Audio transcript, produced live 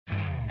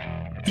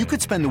You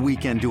could spend the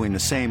weekend doing the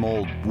same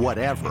old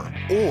whatever,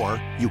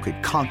 or you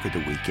could conquer the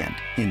weekend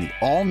in the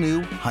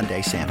all-new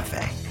Hyundai Santa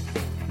Fe.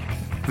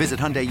 Visit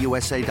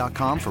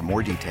HyundaiUSA.com for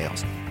more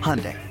details.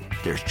 Hyundai,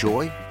 there's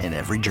joy in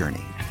every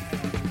journey.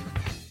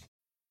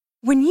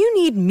 When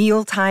you need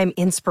mealtime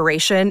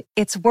inspiration,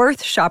 it's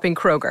worth shopping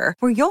Kroger,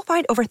 where you'll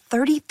find over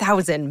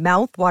 30,000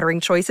 mouth-watering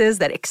choices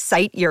that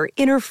excite your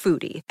inner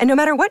foodie. And no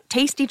matter what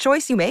tasty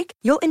choice you make,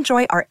 you'll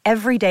enjoy our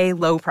everyday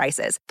low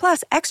prices,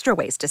 plus extra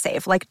ways to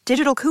save, like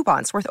digital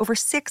coupons worth over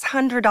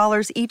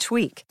 $600 each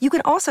week. You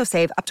can also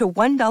save up to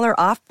 $1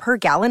 off per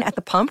gallon at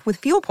the pump with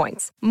fuel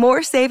points.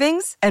 More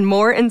savings and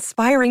more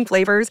inspiring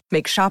flavors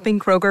make shopping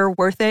Kroger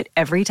worth it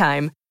every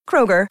time.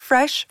 Kroger,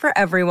 fresh for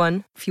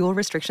everyone. Fuel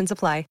restrictions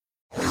apply.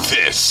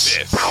 This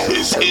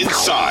is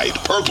Inside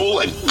Purple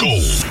and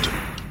Gold.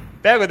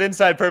 Back with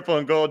Inside Purple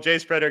and Gold,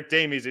 Jace Frederick,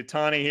 Dane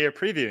Mizutani here,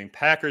 previewing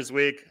Packers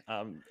Week.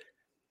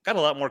 Got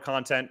a lot more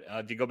content.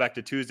 If you go back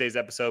to Tuesday's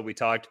episode, we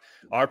talked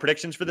our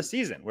predictions for the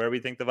season, where we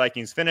think the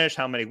Vikings finish,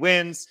 how many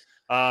wins.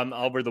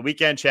 Over the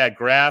weekend, Chad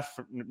Graff,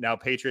 now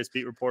Patriots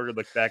beat reporter,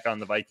 looked back on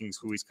the Vikings,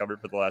 who he's covered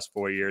for the last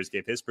 4 years,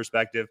 gave his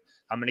perspective,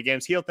 how many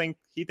games he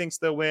thinks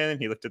they'll win.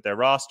 He looked at their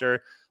roster.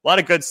 A lot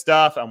of good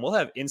stuff. We'll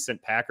have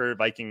instant Packer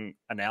Viking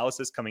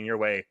analysis coming your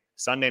way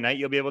Sunday night.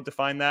 You'll be able to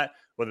find that.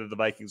 Whether the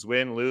Vikings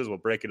win, lose, we'll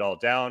break it all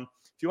down.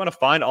 If you want to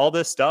find all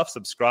this stuff,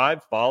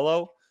 subscribe,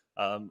 follow,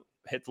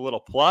 hit the little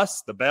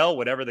plus, the bell,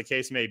 whatever the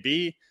case may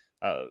be.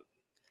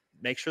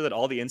 Make sure that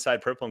all the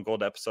Inside Purple and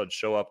Gold episodes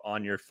show up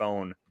on your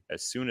phone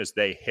as soon as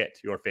they hit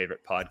your favorite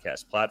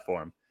podcast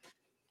platform.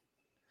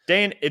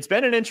 Dane, it's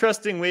been an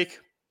interesting week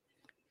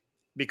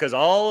because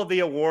all of the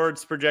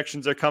awards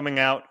projections are coming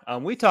out.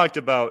 We talked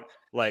about,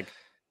 like,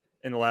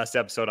 in the last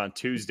episode on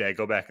Tuesday,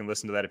 go back and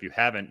listen to that if you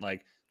haven't,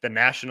 like the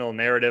national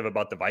narrative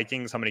about the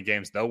Vikings, how many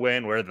games they'll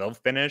win, where they'll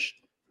finish.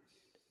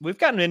 We've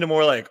gotten into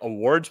more like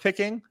awards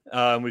picking.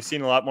 We've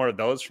seen a lot more of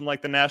those from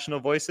like the national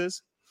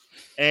voices.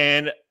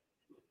 And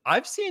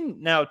I've seen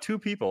now two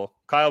people,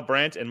 Kyle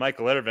Brandt and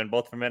Michael Irvin,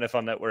 both from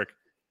NFL Network,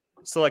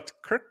 select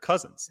Kirk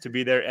Cousins to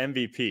be their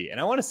MVP. And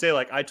I want to say,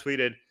 like, I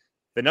tweeted,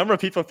 the number of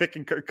people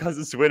picking Kirk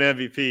Cousins to win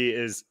MVP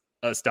is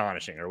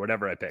astonishing, or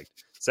whatever I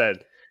picked,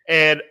 said.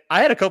 And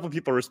I had a couple of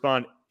people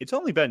respond, it's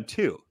only been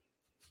two.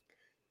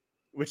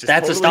 Which is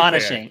that's totally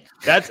astonishing.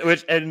 Fair.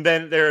 And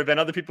then there have been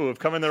other people who have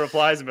come in the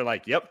replies and been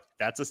like, yep,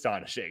 that's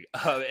astonishing.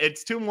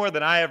 It's two more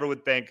than I ever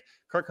would think.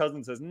 Kirk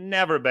Cousins has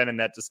never been in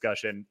that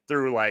discussion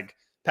through like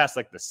past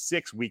like the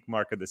 6-week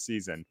mark of the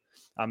season.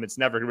 It's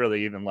never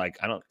really even like,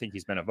 I don't think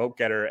he's been a vote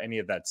getter or any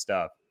of that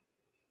stuff.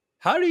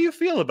 How do you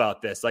feel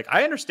about this? Like,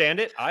 I understand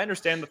it. I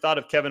understand the thought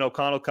of Kevin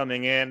O'Connell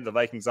coming in, the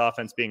Vikings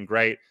offense being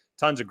great,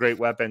 tons of great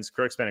weapons.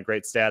 Kirk's been a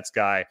great stats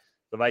guy.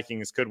 The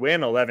Vikings could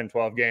win 11,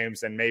 12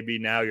 games, and maybe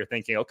now you're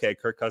thinking, okay,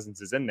 Kirk Cousins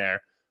is in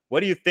there.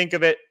 What do you think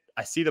of it?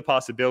 I see the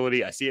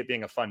possibility. I see it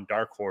being a fun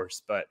dark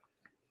horse, but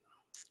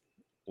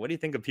what do you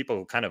think of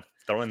people kind of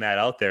throwing that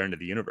out there into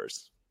the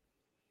universe?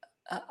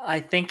 I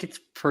think it's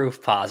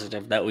proof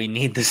positive that we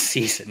need the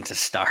season to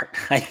start.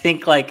 I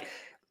think, like,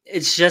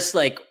 it's just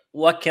like,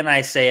 what can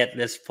I say at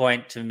this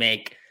point to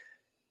make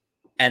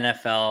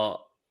NFL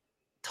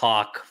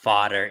talk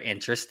fodder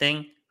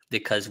interesting?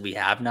 Because we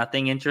have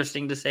nothing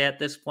interesting to say at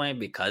this point,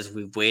 because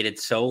we've waited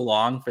so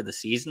long for the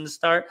season to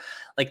start.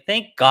 Like,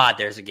 thank God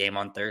there's a game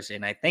on Thursday,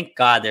 and I thank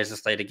God there's a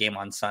slated game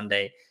on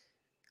Sunday,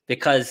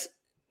 because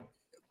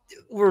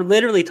we're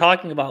literally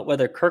talking about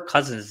whether Kirk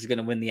Cousins is going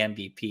to win the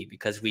MVP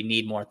because we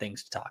need more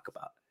things to talk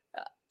about.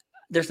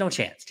 There's no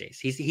chance,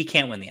 Jace. He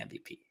can't win the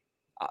MVP.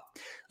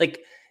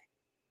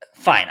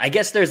 Fine. I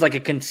guess there's like a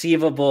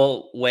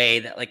conceivable way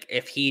that, like,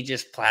 if he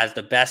just has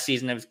the best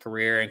season of his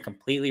career and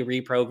completely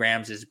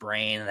reprograms his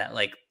brain, that,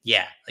 like,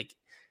 yeah, like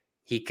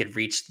he could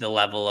reach the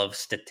level of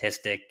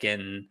statistic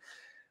and,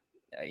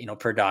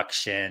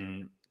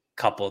 production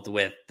coupled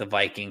with the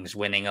Vikings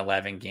winning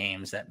 11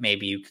 games, that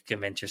maybe you could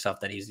convince yourself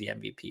that he's the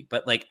MVP.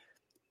 But, like,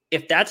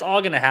 if that's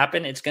all going to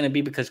happen, it's going to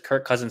be because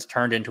Kirk Cousins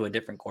turned into a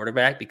different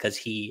quarterback, because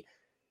he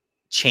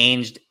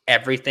changed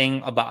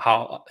everything about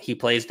how he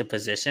plays the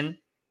position.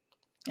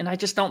 And I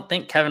just don't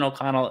think Kevin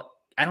O'Connell,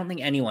 I don't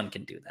think anyone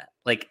can do that.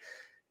 Like,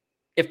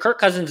 if Kirk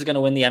Cousins is going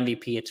to win the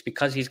MVP, it's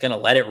because he's going to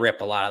let it rip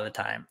a lot of the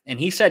time. And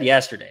he said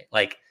yesterday,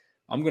 like,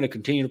 I'm going to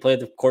continue to play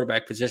the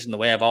quarterback position the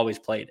way I've always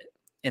played it.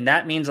 And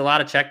that means a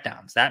lot of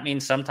checkdowns. That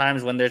means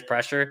sometimes when there's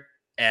pressure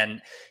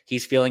and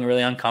he's feeling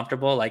really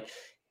uncomfortable, like,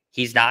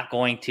 he's not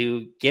going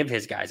to give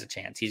his guys a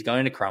chance. He's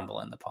going to crumble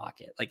in the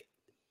pocket. Like,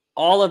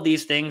 all of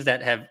these things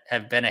that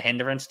have been a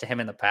hindrance to him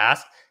in the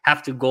past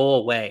have to go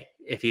away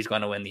if he's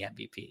going to win the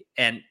MVP.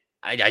 And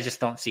I just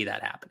don't see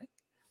that happening.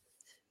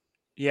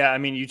 Yeah, I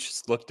mean, you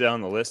just look down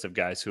the list of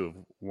guys who have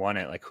won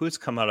it. Like, who's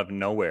come out of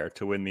nowhere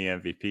to win the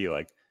MVP?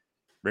 Like,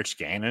 Rich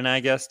Gannon, I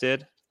guess,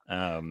 did.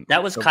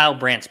 That was Kyle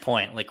Brandt's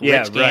point. Like,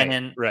 Rich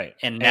Gannon, right.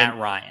 And Matt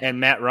Ryan. And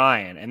Matt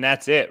Ryan. And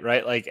that's it,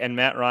 right? Like, and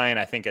Matt Ryan,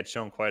 I think, had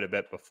shown quite a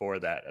bit before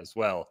that as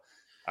well.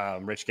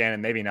 Rich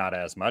Gannon, maybe not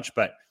as much,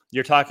 but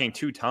you're talking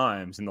 2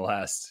 times in the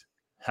last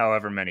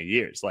however many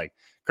years. Like,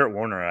 Kurt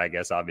Warner, I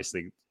guess,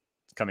 obviously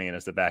coming in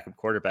as the backup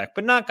quarterback,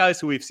 but not guys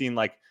who we've seen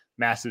like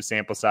massive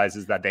sample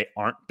sizes that they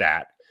aren't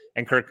that.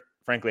 And Kirk,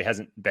 frankly,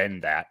 hasn't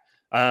been that.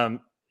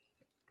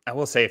 I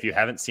will say, if you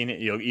haven't seen it,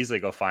 you'll easily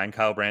go find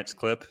Kyle Brandt's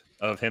clip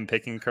of him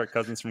picking Kirk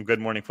Cousins from Good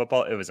Morning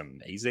Football. It was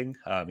amazing.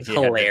 It's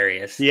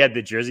hilarious. He had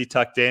the jersey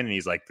tucked in, and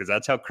he's like, because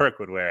that's how Kirk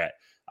would wear it.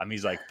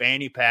 He's like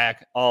fanny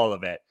pack, all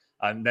of it.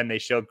 Then they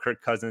showed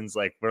Kirk Cousins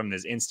like from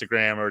his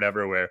Instagram or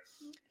whatever, where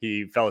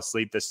he fell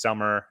asleep this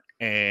summer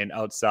and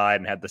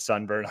outside and had the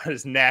sunburn on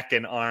his neck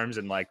and arms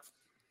and like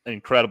an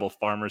incredible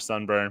farmer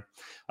sunburn.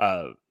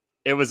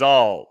 It was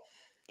all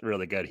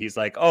really good. He's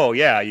like, oh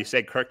yeah, you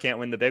say Kirk can't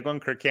win the big one,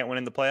 Kirk can't win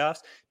in the playoffs.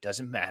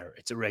 Doesn't matter.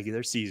 It's a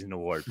regular season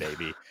award,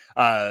 baby.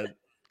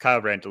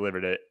 Kyle Brandt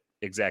delivered it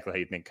exactly how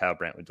you think Kyle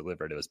Brandt would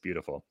deliver it. It was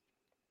beautiful.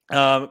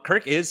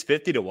 Kirk is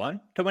 50-1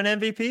 to win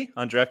MVP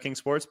on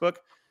DraftKings Sportsbook.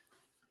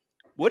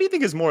 What do you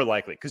think is more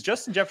likely? Because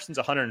Justin Jefferson's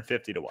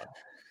 150-1.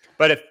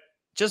 But if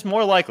just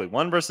more likely,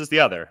 one versus the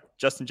other,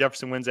 Justin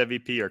Jefferson wins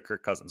MVP or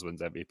Kirk Cousins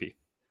wins MVP?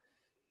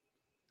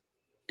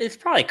 It's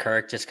probably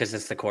Kirk, just because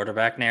it's the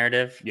quarterback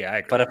narrative. Yeah, I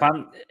agree.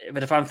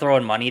 But if I'm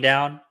throwing money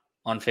down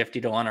on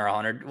 50-1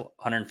 or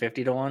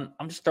 150-1,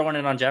 I'm just throwing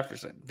it on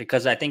Jefferson,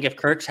 because I think if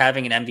Kirk's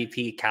having an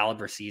MVP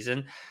caliber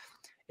season,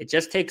 it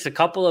just takes a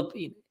couple of.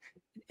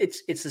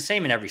 It's the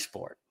same in every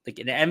sport. Like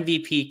an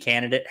MVP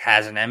candidate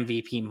has an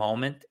MVP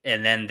moment,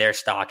 and then their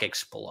stock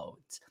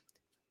explodes.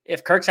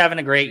 If Kirk's having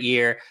a great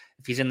year,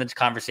 if he's in the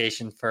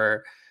conversation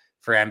for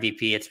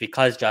MVP, it's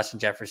because Justin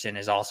Jefferson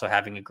is also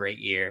having a great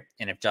year.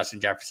 And if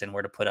Justin Jefferson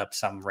were to put up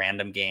some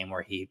random game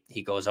where he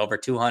goes over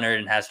 200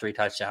 and has 3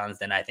 touchdowns,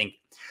 then I think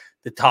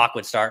the talk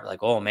would start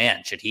like, oh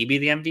man, should he be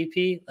the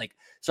MVP? Like,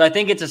 so I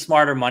think it's a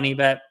smarter money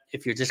bet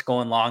if you're just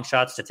going long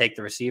shots to take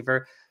the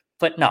receiver.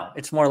 But no,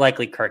 it's more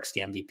likely Kirk's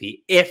the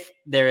MVP if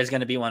there is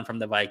going to be one from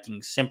the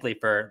Vikings, simply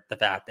for the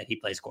fact that he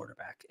plays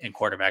quarterback, and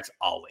quarterbacks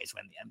always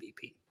win the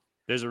MVP.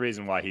 There's a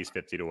reason why he's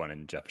 50-1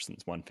 and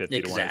Jefferson's 150-1.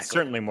 Exactly. It's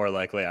certainly more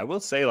likely. I will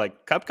say,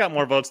 like, Kupp got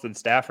more votes than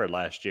Stafford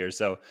last year,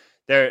 so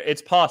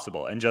it's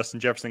possible. And Justin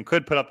Jefferson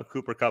could put up a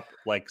Cooper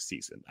Kupp-like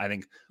season. I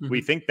think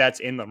we think that's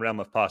in the realm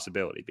of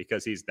possibility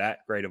because he's that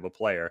great of a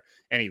player,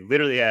 and he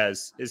literally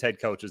has his head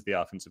coach as the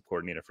offensive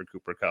coordinator for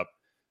Cooper Kupp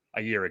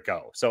a year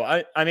ago. So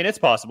I mean, it's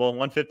possible.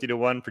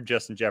 150-1 for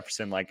Justin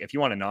Jefferson. Like, if you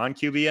want a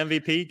non-QB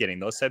MVP, getting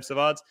those types of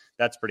odds,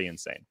 that's pretty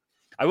insane.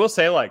 I will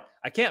say, like,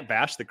 I can't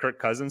bash the Kirk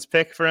Cousins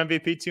pick for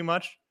MVP too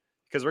much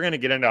because we're going to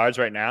get into ours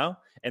right now.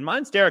 And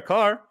mine's Derek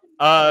Carr.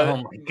 Oh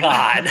my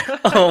God.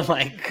 Oh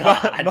my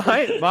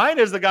God. Mine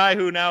is the guy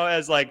who now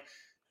has like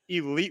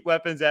elite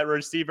weapons at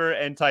receiver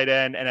and tight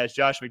end, and as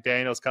Josh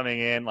McDaniels coming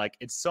in. Like,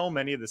 it's so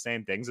many of the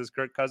same things as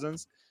Kirk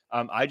Cousins.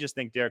 I just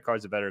think Derek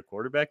Carr's a better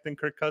quarterback than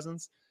Kirk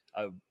Cousins.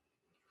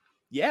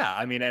 Yeah,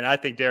 I mean, and I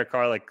think Derek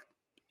Carr like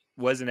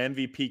was an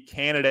MVP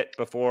candidate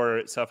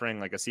before suffering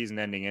like a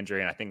season-ending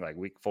injury, and I think like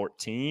week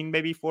 14,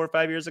 maybe 4 or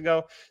 5 years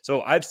ago.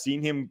 So I've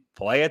seen him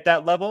play at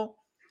that level.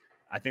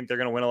 I think they're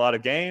going to win a lot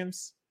of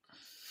games.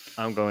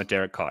 I'm going with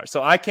Derek Carr.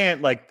 So I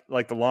can't like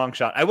the long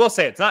shot. I will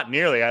say it's not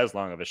nearly as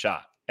long of a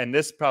shot. And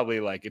this probably,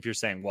 like, if you're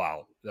saying,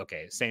 wow,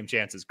 okay, same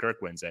chance as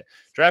Kirk wins it.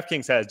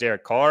 DraftKings has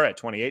Derek Carr at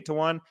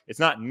 28-1. It's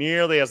not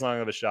nearly as long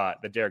of a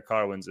shot that Derek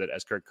Carr wins it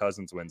as Kirk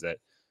Cousins wins it.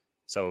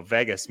 So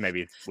Vegas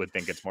maybe would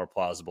think it's more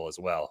plausible as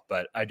well.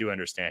 But I do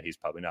understand he's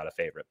probably not a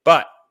favorite.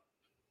 But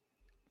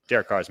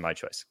Derek Carr is my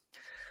choice.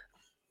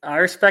 I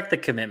respect the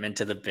commitment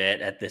to the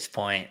bit at this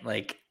point.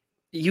 Like,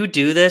 you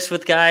do this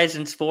with guys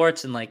in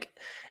sports, and like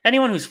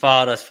anyone who's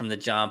followed us from the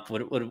jump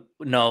would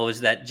knows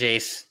that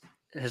Jace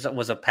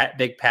was a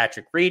big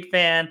Patrick Reed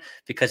fan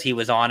because he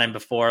was on him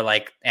before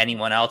like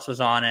anyone else was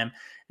on him.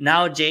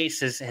 Now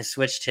Jace has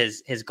switched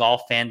his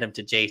golf fandom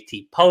to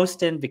JT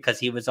Poston because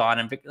he was on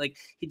him. Like,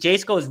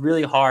 Jace goes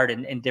really hard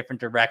in different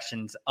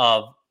directions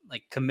of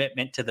like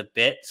commitment to the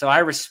bit. So I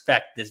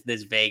respect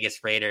this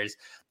Vegas Raiders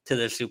to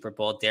the Super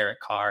Bowl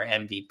Derek Carr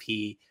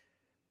MVP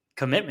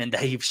commitment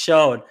that you've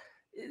shown.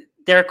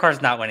 Derek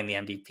Carr's not winning the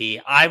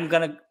MVP.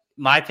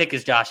 My pick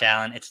is Josh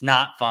Allen. It's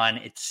not fun.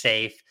 It's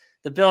safe.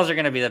 The Bills are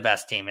going to be the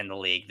best team in the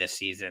league this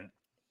season,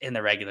 in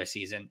the regular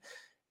season.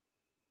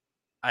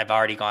 I've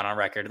already gone on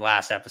record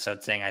last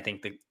episode saying I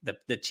think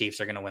the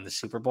Chiefs are going to win the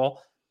Super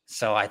Bowl.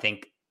 So I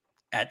think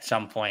at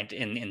some point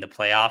in the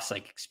playoffs,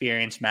 like,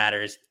 experience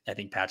matters. I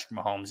think Patrick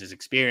Mahomes'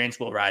 experience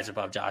will rise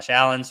above Josh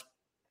Allen's.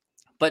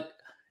 But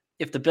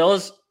if the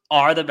Bills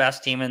are the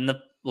best team in the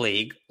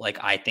league, like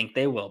I think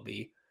they will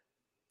be,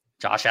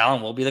 Josh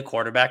Allen will be the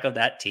quarterback of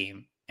that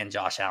team, and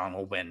Josh Allen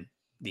will win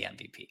the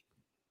MVP.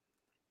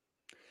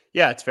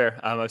 Yeah, it's fair.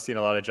 I've seen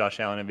a lot of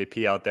Josh Allen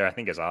MVP out there. I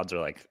think his odds are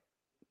like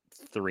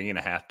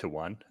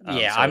 3.5-1.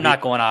 Yeah, so I'm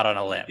not going out on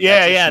a limb.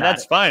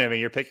 That's fine. I mean,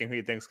 you're picking who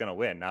you think's going to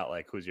win, not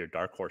like who's your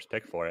dark horse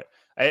pick for it.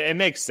 It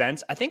makes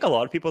sense. I think a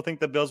lot of people think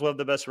the Bills will have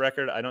the best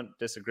record. I don't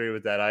disagree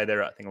with that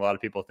either. I think a lot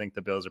of people think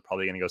the Bills are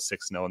probably going to go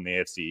 6-0 in the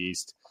AFC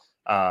East,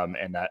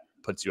 and that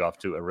puts you off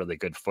to a really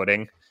good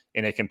footing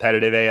in a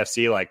competitive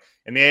AFC. Like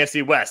in the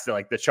AFC West,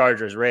 like the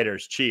Chargers,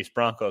 Raiders, Chiefs,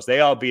 Broncos, they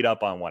all beat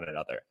up on one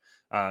another.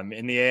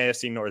 in the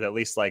AFC North, at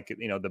least like,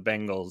 the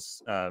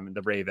Bengals,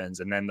 the Ravens,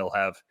 and then they'll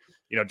have,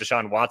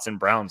 Deshaun Watson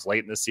Browns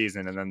late in the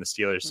season. And then the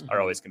Steelers are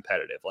always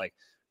competitive. Like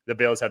the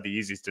Bills have the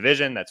easiest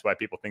division. That's why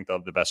people think they'll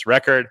have the best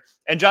record.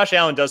 And Josh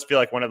Allen does feel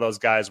like one of those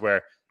guys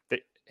where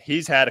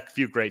he's had a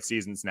few great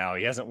seasons now.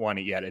 He hasn't won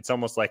it yet. It's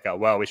almost like,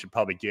 we should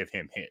probably give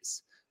him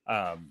his.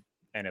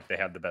 And if they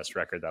have the best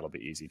record, that'll be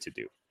easy to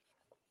do.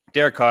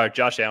 Derek Carr,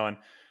 Josh Allen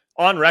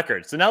on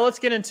record. So now let's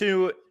get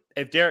into,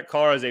 if Derek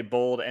Carr is a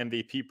bold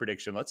MVP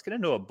prediction, let's get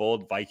into a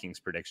bold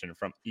Vikings prediction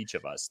from each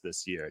of us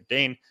this year.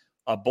 Dane,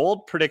 a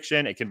bold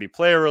prediction. It can be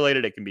player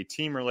related. It can be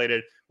team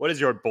related. What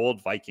is your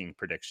bold Viking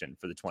prediction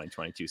for the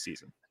 2022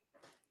 season?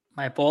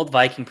 My bold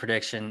Viking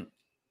prediction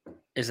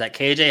is that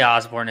KJ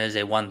Osborne is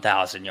a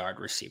 1,000-yard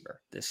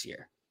receiver this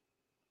year.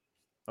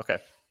 Okay.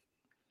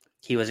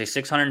 He was a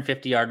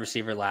 650-yard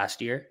receiver last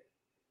year.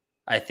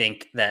 I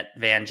think that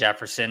Van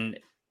Jefferson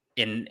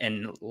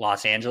in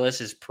Los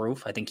Angeles is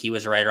proof. I think he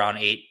was right around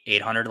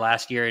 800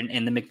 last year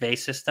in the McVay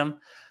system.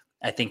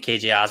 I think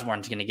KJ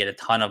Osborne is going to get a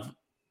ton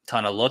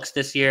of looks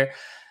this year.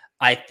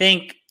 I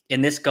think,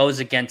 and this goes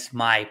against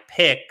my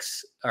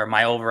picks or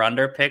my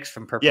over-under picks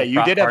from Purple. Yeah, you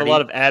Prop did Party. have a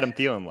lot of Adam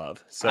Thielen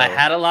love. So I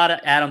had a lot of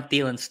Adam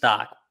Thielen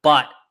stock,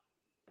 but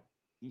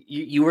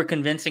you were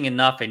convincing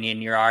enough in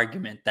your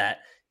argument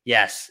that,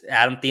 yes,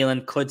 Adam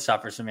Thielen could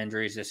suffer some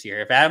injuries this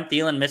year. If Adam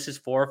Thielen misses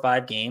 4 or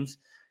 5 games,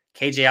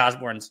 KJ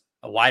Osborne's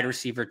a wide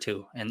receiver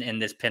too in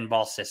this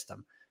pinball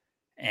system.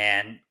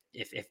 And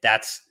if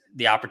that's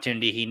the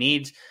opportunity he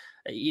needs,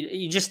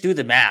 you just do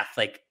the math.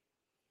 Like,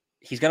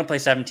 he's going to play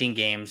 17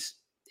 games.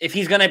 If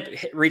he's going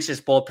to reach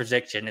this bold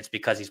prediction, it's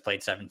because he's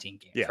played 17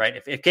 games,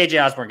 right? If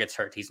KJ Osborne gets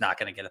hurt, he's not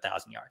going to get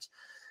 1,000 yards.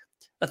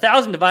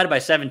 1,000 divided by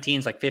 17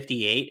 is like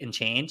 58 and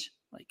change.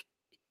 Like,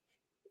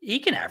 he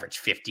can average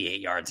 58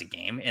 yards a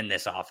game in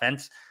this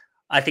offense.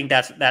 I think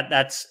that's,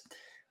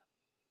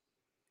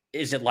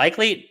 is it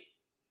likely?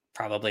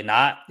 Probably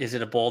not. Is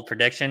it a bold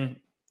prediction?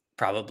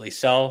 Probably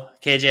so.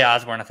 KJ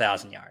Osborne,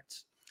 1,000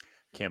 yards.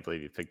 Can't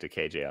believe you picked a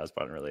KJ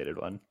Osborne related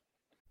one.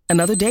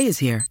 Another day is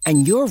here,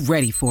 and you're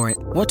ready for it.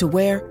 What to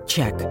wear?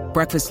 Check.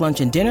 Breakfast, lunch,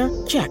 and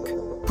dinner? Check.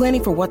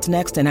 Planning for what's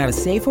next and how to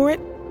save for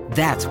it?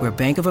 That's where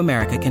Bank of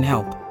America can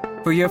help.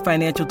 For your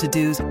financial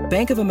to-dos,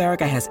 Bank of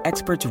America has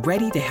experts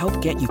ready to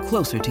help get you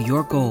closer to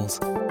your goals.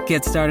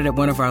 Get started at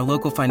one of our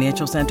local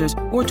financial centers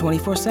or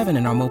 24/7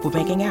 in our mobile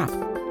banking app.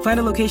 Find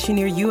a location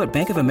near you at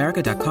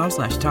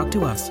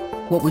bankofamerica.com/talktous.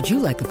 What would you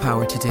like the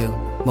power to do?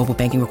 Mobile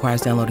banking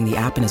requires downloading the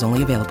app and is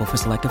only available for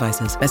select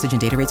devices. Message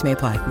and data rates may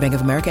apply. Bank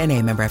of America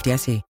NA, member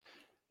FDIC.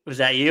 Was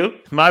that you?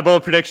 My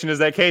bold prediction is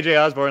that KJ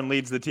Osborne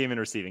leads the team in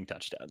receiving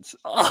touchdowns.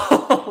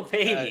 Oh,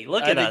 baby.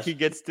 Look at us. I think he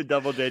gets to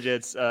double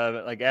digits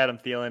like Adam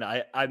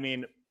Thielen. I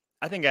mean,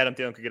 I think Adam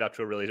Thielen could get off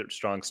to a really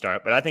strong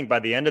start, but I think by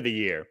the end of the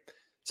year,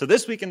 so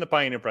this week in the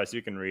Pioneer Press,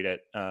 you can read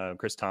it.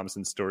 Chris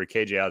Thompson's story,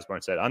 KJ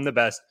Osborne said, "I'm the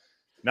best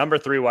number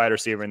 3 wide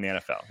receiver in the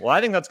NFL." Well, I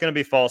think that's going to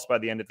be false by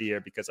the end of the year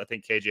because I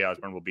think KJ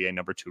Osborne will be a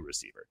number 2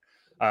 receiver.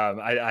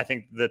 I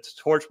think the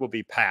torch will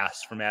be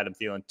passed from Adam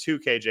Thielen to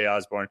KJ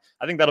Osborne.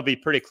 I think that'll be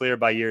pretty clear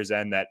by year's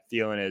end that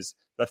Thielen is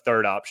the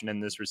third option in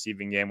this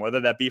receiving game, whether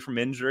that be from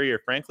injury or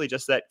frankly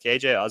just that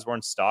KJ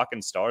Osborne's stock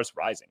and stars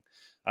rising.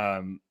 I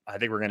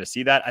think we're going to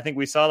see that. I think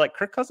we saw like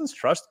Kirk Cousins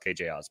trust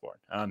KJ Osborne.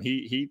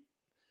 He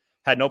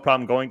had no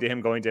problem going to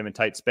him in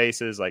tight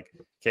spaces. Like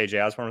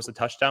KJ Osborne was a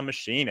touchdown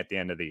machine at the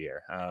end of the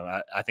year.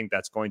 I think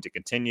that's going to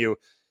continue.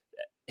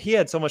 He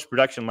had so much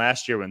production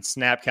last year when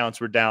snap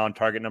counts were down,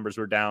 target numbers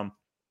were down.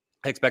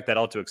 I expect that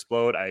all to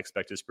explode. I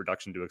expect his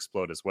production to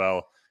explode as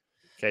well.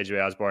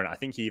 KJ Osborne, I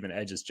think he even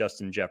edges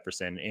Justin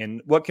Jefferson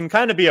in what can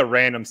kind of be a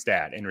random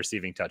stat in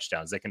receiving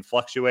touchdowns. They can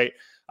fluctuate.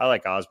 I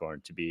like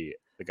Osborne to be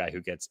the guy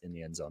who gets in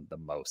the end zone the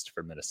most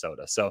for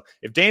Minnesota. So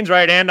if Dane's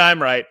right and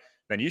I'm right,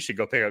 then you should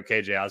go pick up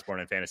KJ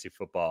Osborne in fantasy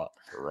football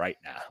right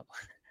now.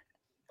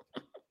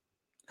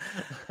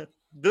 A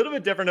little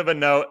bit different of a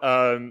note.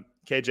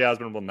 KJ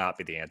Osborne will not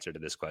be the answer to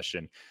this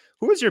question.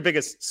 Who is your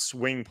biggest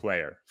swing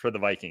player for the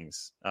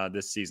Vikings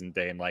this season,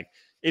 Dane? Like,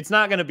 it's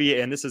not going to be,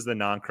 and this is the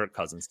non-Kirk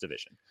Cousins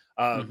division.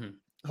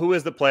 Who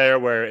is the player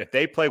where if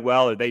they play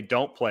well or they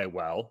don't play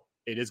well,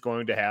 it is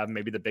going to have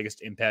maybe the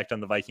biggest impact on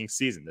the Vikings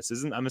season? This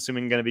isn't, I'm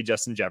assuming, going to be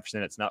Justin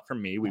Jefferson. It's not for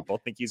me. We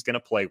both think he's going to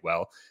play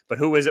well. But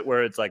who is it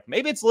where it's like,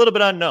 maybe it's a little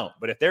bit unknown,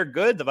 but if they're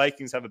good, the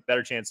Vikings have a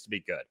better chance to be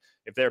good.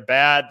 If they're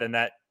bad, then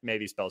that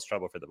maybe spells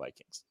trouble for the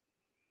Vikings.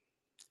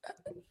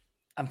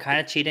 I'm kind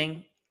of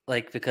cheating,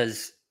 like,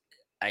 because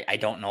I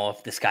don't know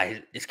if this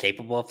guy is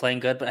capable of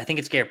playing good, but I think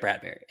it's Garrett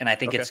Bradbury. And I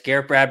think it's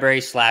Garrett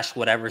Bradbury /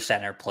 whatever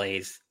center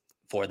plays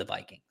for the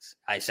Vikings.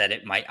 I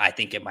said I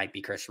think it might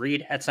be Chris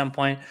Reed at some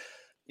point.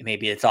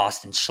 Maybe it's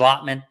Austin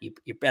Schlottman.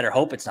 You better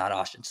hope it's not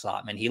Austin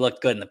Schlottman. He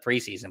looked good in the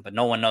preseason, but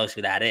no one knows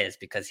who that is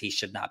because he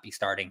should not be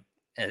starting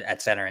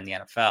at center in the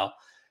NFL.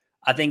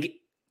 I think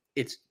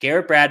it's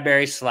Garrett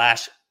Bradbury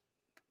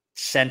 /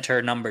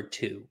 center number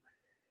 2.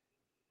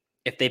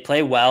 If they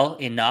play well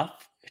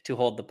enough to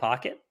hold the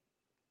pocket,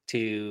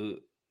 to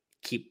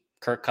keep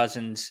Kirk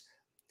Cousins'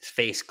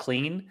 face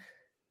clean,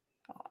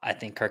 I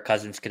think Kirk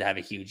Cousins could have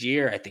a huge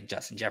year. I think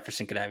Justin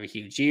Jefferson could have a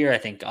huge year. I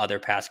think other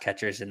pass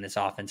catchers in this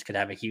offense could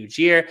have a huge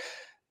year.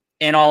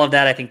 And all of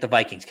that, I think the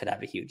Vikings could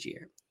have a huge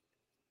year.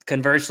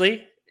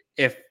 Conversely,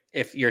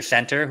 if your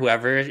center,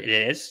 whoever it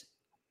is,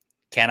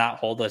 cannot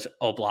hold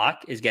a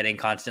block, is getting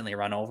constantly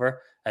run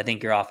over, I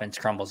think your offense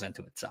crumbles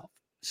into itself.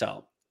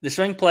 So the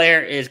swing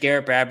player is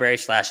Garrett Bradbury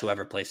 /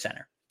 whoever plays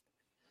center.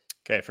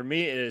 Okay, for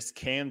me, it is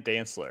Cam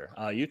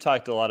Dantzler. You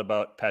talked a lot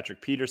about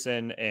Patrick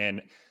Peterson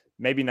and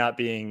maybe not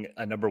being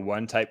a number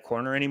one type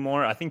corner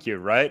anymore. I think you're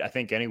right. I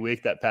think any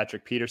week that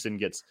Patrick Peterson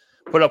gets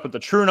put up with the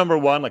true number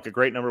one, like a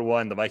great number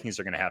one, the Vikings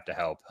are going to have to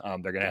help.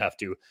 They're going to have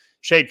to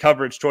shade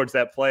coverage towards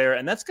that player.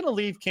 And that's going to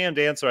leave Cam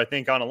Dantzler, I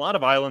think, on a lot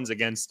of islands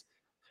against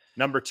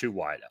number two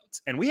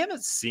wideouts. And we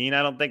haven't seen,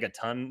 I don't think, a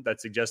ton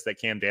that suggests that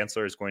Cam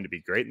Dantzler is going to be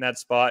great in that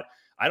spot.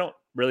 I don't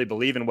really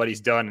believe in what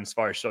he's done as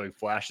far as showing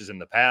flashes in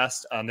the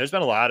past. There's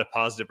been a lot of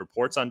positive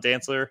reports on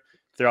Dantzler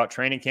throughout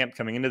training camp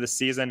coming into the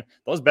season.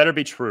 Those better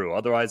be true.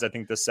 Otherwise, I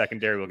think the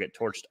secondary will get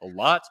torched a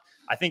lot.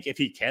 I think if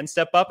he can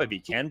step up, if he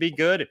can be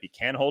good, if he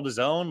can hold his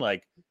own,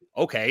 like,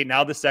 okay,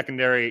 now the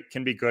secondary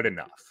can be good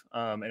enough.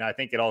 And I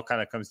think it all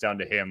kind of comes down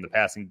to him. The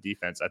passing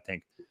defense, I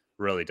think,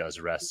 really does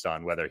rest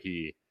on whether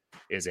he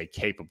is a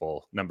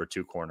capable number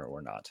two corner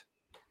or not.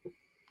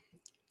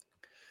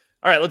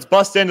 All right, let's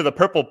bust into the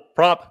Purple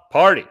Prop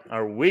Party,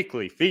 our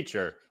weekly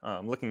feature,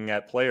 looking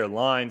at player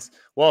lines.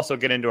 We'll also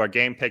get into our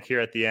game pick here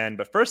at the end.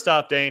 But first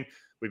off, Dane,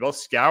 we both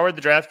scoured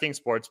the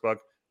DraftKings Sportsbook.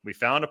 We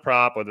found a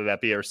prop, whether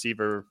that be a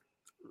receiver,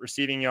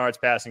 receiving yards,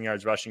 passing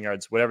yards, rushing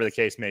yards, whatever the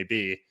case may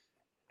be,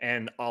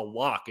 and a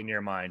lock in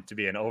your mind to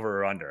be an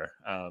over or under.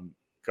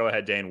 Go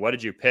ahead, Dane. What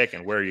did you pick,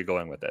 and where are you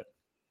going with it?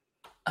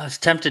 I was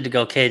tempted to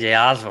go KJ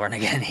Osborne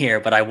again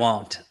here, but I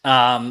won't.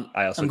 I'm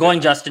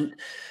going Justin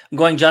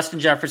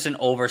Jefferson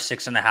over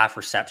 6.5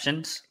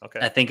 receptions.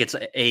 Okay. I think it's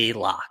a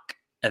lock.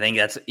 I think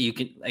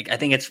I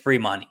think it's free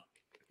money.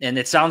 And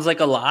it sounds like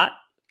a lot,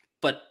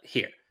 but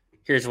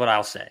here's what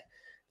I'll say.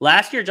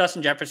 Last year,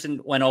 Justin Jefferson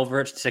went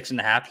over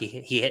 6.5.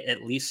 He hit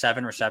at least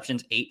 7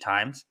 receptions 8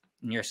 times.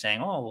 And you're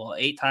saying, oh, well,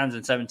 8 times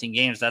in 17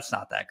 games, that's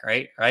not that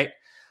great, right?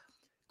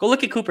 Go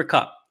look at Cooper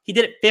Kupp. He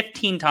did it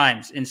 15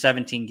 times in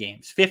 17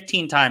 games.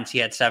 15 times he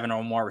had 7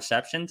 or more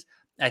receptions.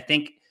 I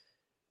think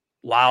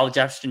while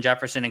Justin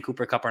Jefferson and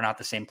Cooper Kupp are not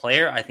the same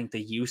player, I think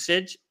the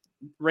usage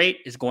rate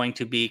is going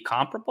to be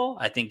comparable.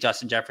 I think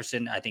Justin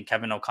Jefferson, I think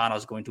Kevin O'Connell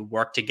is going to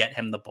work to get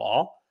him the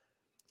ball,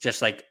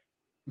 just like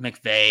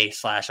McVay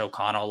 /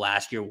 O'Connell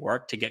last year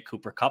worked to get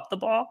Cooper Kupp the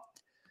ball.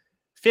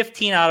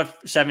 15 out of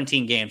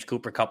 17 games,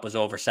 Cooper Kupp was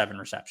over 7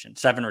 receptions.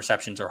 7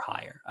 receptions or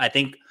higher. I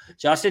think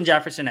Justin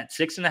Jefferson at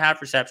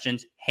 6.5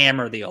 receptions,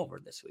 hammer the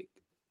over this week.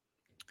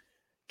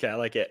 Okay, I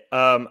like it.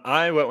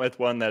 I went with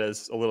one that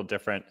is a little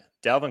different.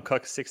 Dalvin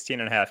Cook,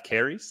 16.5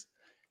 carries,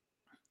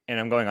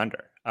 and I'm going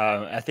under.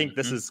 I think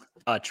this is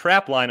a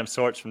trap line of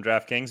sorts from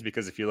DraftKings,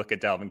 because if you look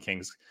at Dalvin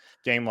King's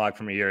game log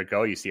from a year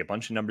ago, you see a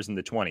bunch of numbers in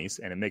the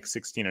 20s, and it makes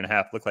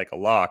 16.5 look like a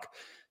lock.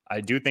 I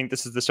do think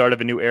this is the start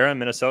of a new era in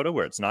Minnesota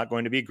where it's not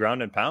going to be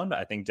ground and pound.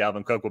 I think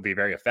Dalvin Cook will be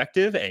very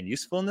effective and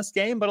useful in this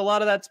game, but a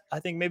lot of that's,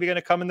 I think, maybe going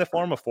to come in the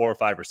form of 4 or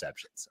 5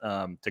 receptions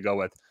to go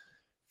with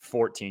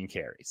 14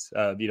 carries,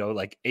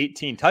 like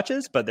 18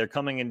 touches, but they're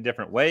coming in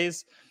different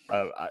ways.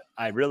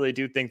 I really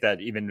do think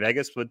that even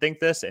Vegas would think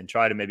this and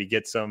try to maybe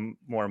get some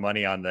more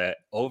money on the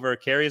over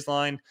carries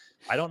line.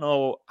 I don't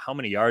know how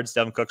many yards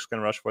Dalvin Cook's going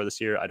to rush for this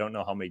year. I don't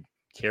know how many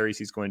carries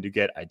he's going to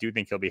get. I do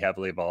think he'll be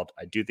heavily involved.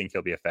 I do think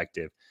he'll be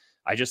effective.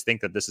 I just think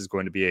that this is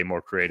going to be a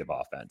more creative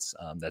offense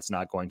that's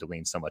not going to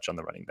lean so much on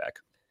the running back.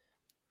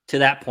 To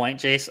that point,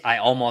 Jace, I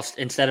almost,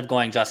 instead of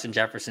going Justin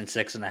Jefferson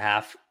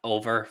 6.5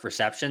 over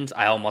receptions,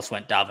 I almost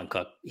went Dalvin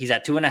Cook. He's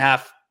at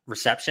 2.5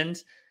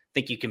 receptions. I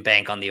think you can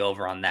bank on the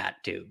over on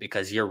that too,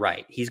 because you're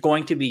right. He's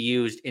going to be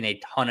used in a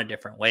ton of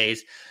different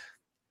ways.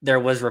 There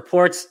was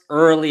reports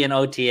early in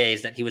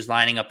OTAs that he was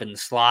lining up in the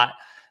slot,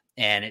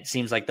 and it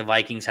seems like the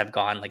Vikings have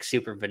gone like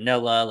super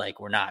vanilla,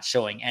 like we're not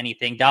showing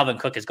anything. Dalvin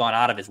Cook has gone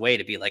out of his way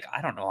to be like,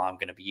 I don't know how I'm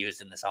going to be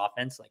used in this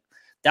offense. Like,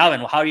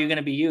 Dalvin, how are you going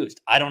to be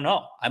used? I don't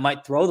know. I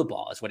might throw the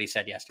ball, is what he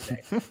said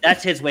yesterday.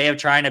 That's his way of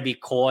trying to be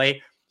coy.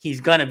 He's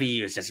going to be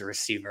used as a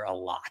receiver a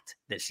lot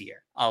this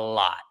year, a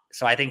lot.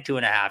 So I think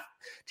 2.5.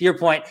 To your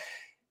point,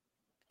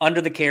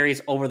 under the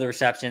carries, over the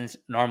receptions.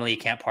 Normally you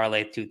can't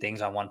parlay 2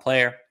 things on one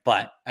player,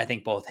 but I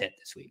think both hit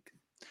this week.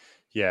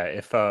 Yeah,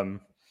 if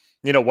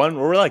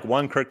we're like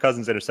one Kirk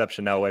Cousins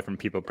interception now away from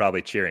people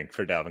probably cheering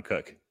for Dalvin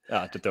Cook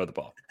to throw the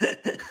ball.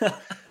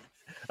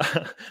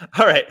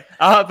 All right,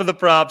 for the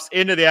props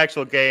into the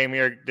actual game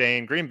here,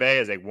 Dane. Green Bay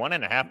is a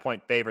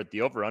 1.5-point favorite.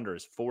 The over/under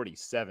is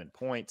 47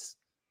 points.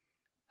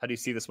 How do you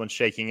see this one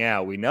shaking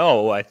out? We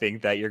know, I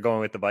think, that you're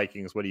going with the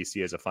Vikings. What do you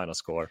see as a final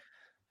score?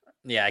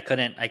 Yeah, I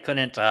couldn't.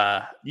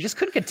 You just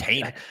couldn't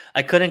contain it.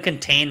 I couldn't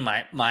contain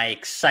my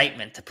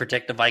excitement to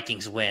predict the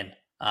Vikings win.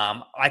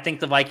 I think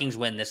the Vikings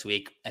win this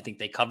week. I think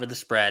they cover the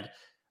spread.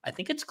 I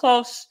think it's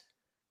close.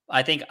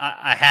 I think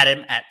I had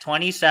him at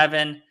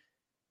 27-24.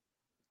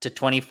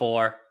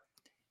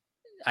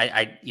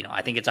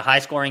 I think it's a high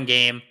scoring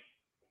game.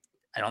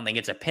 I don't think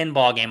it's a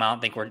pinball game. I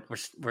don't think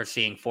we're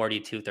seeing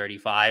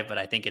 42-35, but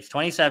I think it's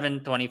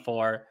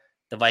 27-24.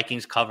 The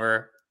Vikings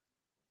cover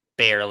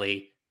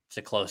barely. It's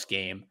a close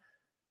game.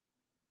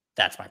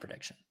 That's my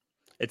prediction.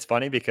 It's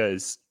funny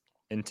because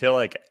until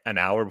like an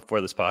hour before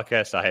this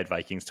podcast, I had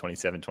Vikings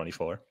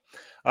 27-24.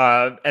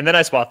 And then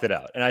I swapped it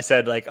out and I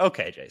said, like,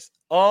 okay, Jace,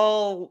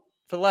 for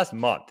the last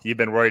month, you've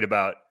been worried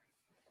about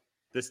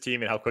this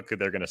team and how quickly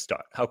they're going to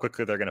start, how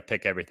quickly they're going to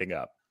pick everything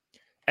up.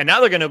 And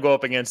now they're going to go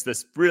up against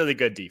this really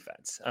good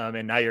defense.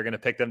 And now you're going to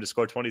pick them to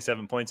score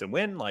 27 points and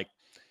win. Like,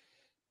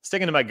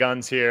 sticking to my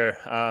guns here,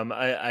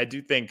 I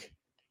do think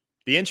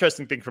the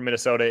interesting thing for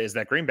Minnesota is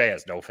that Green Bay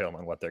has no film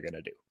on what they're going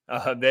to do.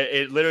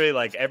 It literally,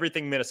 like,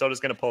 everything Minnesota's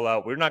going to pull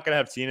out, we're not going to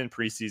have seen in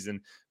preseason.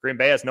 Green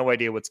Bay has no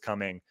idea what's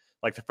coming.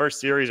 Like, the first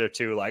series or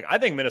two, like, I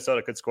think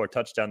Minnesota could score a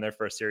touchdown their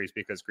first series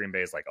because Green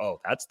Bay is like, oh,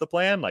 that's the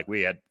plan? Like,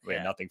 we had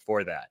nothing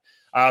for that.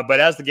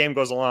 But as the game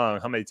goes along,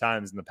 how many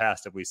times in the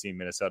past have we seen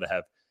Minnesota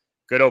have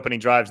good opening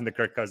drives in the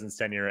Kirk Cousins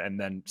tenure and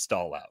then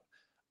stall out?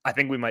 I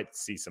think we might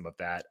see some of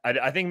that.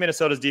 I think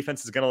Minnesota's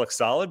defense is going to look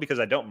solid because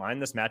I don't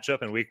mind this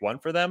matchup in week 1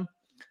 for them.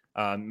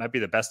 Might be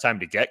the best time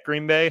to get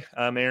Green Bay,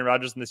 Aaron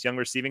Rodgers and this young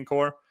receiving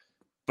core.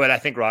 But I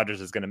think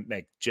Rodgers is going to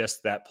make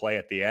just that play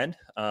at the end.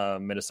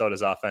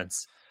 Minnesota's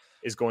offense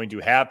is going to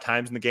have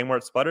times in the game where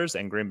it sputters,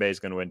 and Green Bay is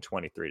going to win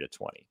 23-20.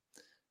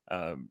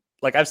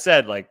 Like I've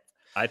said, like,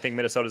 I think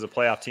Minnesota's a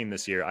playoff team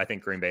this year. I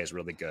think Green Bay is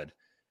really good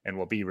and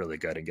will be really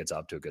good and gets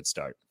off to a good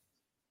start.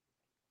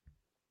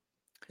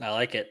 I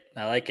like it.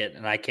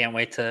 And I can't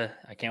wait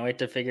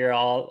to figure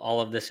all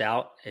of this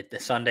out. The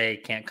Sunday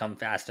can't come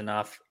fast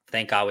enough.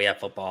 Thank God we have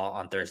football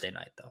on Thursday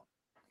night, though.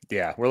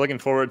 Yeah, we're looking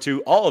forward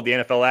to all of the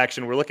NFL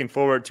action. We're looking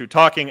forward to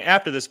talking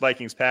after this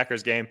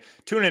Vikings-Packers game.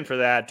 Tune in for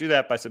that. Do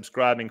that by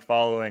subscribing,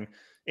 following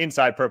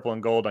Inside Purple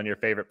and Gold on your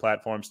favorite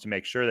platforms to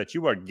make sure that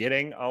you are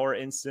getting our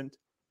instant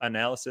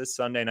analysis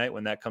Sunday night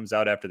when that comes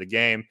out after the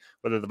game,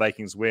 whether the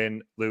Vikings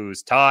win,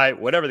 lose, tie,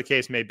 whatever the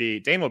case may be.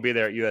 Dane will be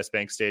there at US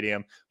Bank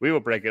Stadium. We will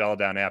break it all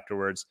down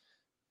afterwards.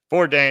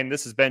 For Dane,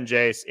 this has been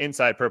Jace,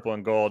 Inside Purple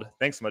and Gold.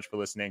 Thanks so much for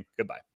listening. Goodbye.